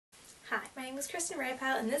Hi, my name is Kristin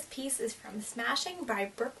Riopelle, and this piece is from Smashing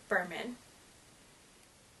by Brooke Berman.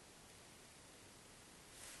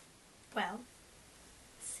 Well,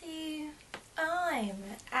 see, I'm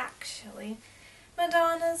actually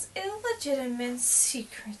Madonna's illegitimate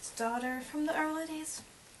secret daughter from the early days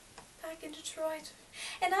back in Detroit,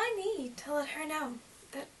 and I need to let her know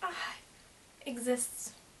that I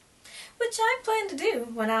exist, which I plan to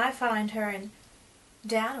do when I find her in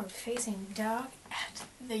Downward Facing Dog at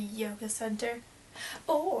the yoga center,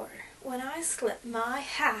 or when I slip my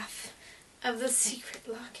half of the secret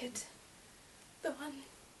locket, the one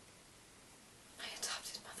my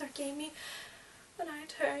adopted mother gave me when I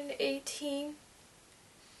turned 18,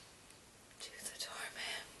 to the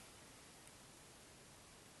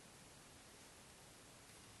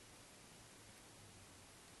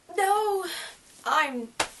doorman. No, I'm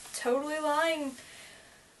totally lying.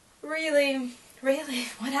 Really,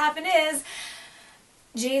 what happened is,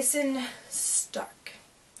 Jason Stark.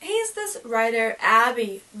 He's this writer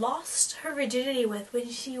Abby lost her virginity with when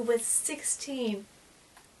she was 16.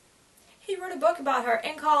 He wrote a book about her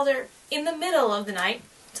and called her in the middle of the night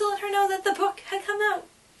to let her know that the book had come out.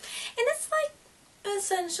 And it's like,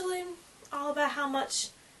 essentially, all about how much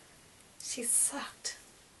she sucked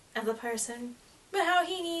as a person, but how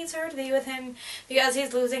he needs her to be with him because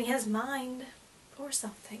he's losing his mind or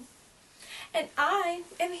something. And I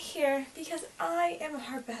am here because I am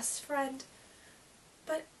her best friend.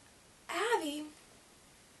 But Abby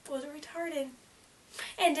was retarded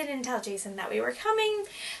and didn't tell Jason that we were coming,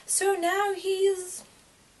 so now he's...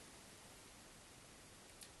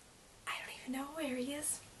 I don't even know where he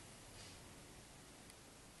is.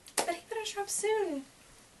 But he better show up soon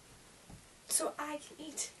so I can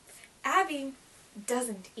eat. Abby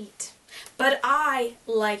doesn't eat, but I,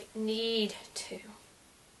 need to.